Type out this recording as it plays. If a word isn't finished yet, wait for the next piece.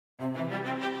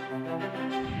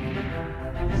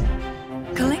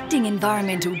Collecting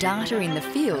environmental data in the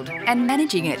field and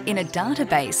managing it in a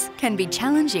database can be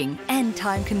challenging and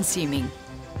time-consuming.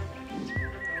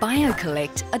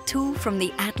 BioCollect, a tool from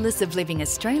the Atlas of Living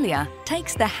Australia,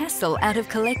 takes the hassle out of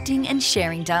collecting and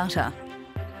sharing data.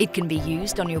 It can be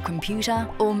used on your computer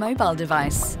or mobile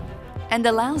device and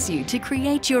allows you to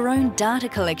create your own data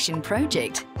collection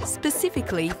project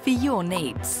specifically for your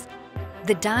needs.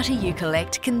 The data you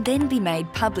collect can then be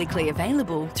made publicly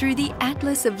available through the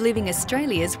Atlas of Living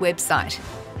Australia's website.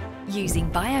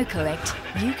 Using BioCollect,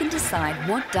 you can decide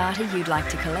what data you'd like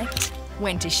to collect,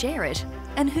 when to share it,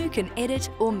 and who can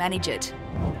edit or manage it.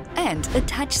 And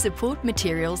attach support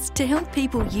materials to help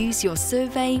people use your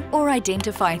survey or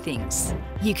identify things.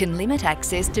 You can limit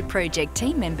access to project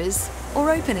team members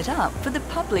or open it up for the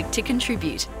public to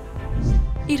contribute.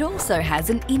 It also has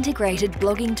an integrated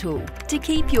blogging tool to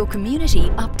keep your community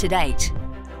up to date.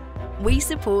 We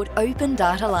support open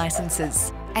data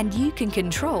licenses, and you can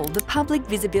control the public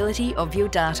visibility of your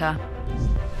data.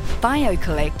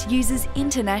 BioCollect uses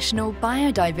international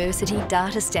biodiversity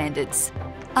data standards,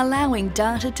 allowing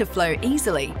data to flow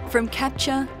easily from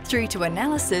capture through to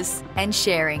analysis and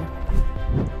sharing.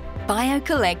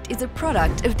 BioCollect is a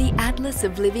product of the Atlas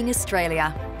of Living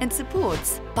Australia and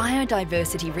supports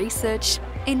biodiversity research,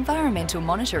 environmental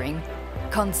monitoring,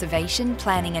 conservation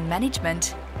planning and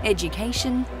management,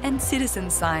 education and citizen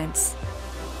science.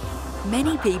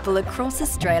 Many people across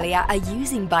Australia are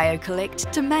using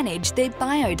BioCollect to manage their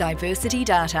biodiversity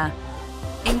data,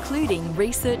 including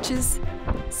researchers,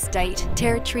 state,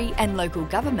 territory and local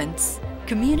governments,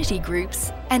 community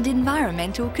groups and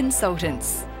environmental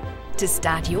consultants. To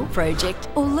start your project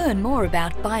or learn more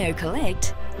about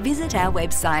BioCollect, visit our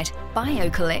website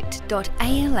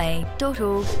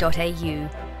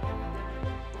biocollect.ala.org.au.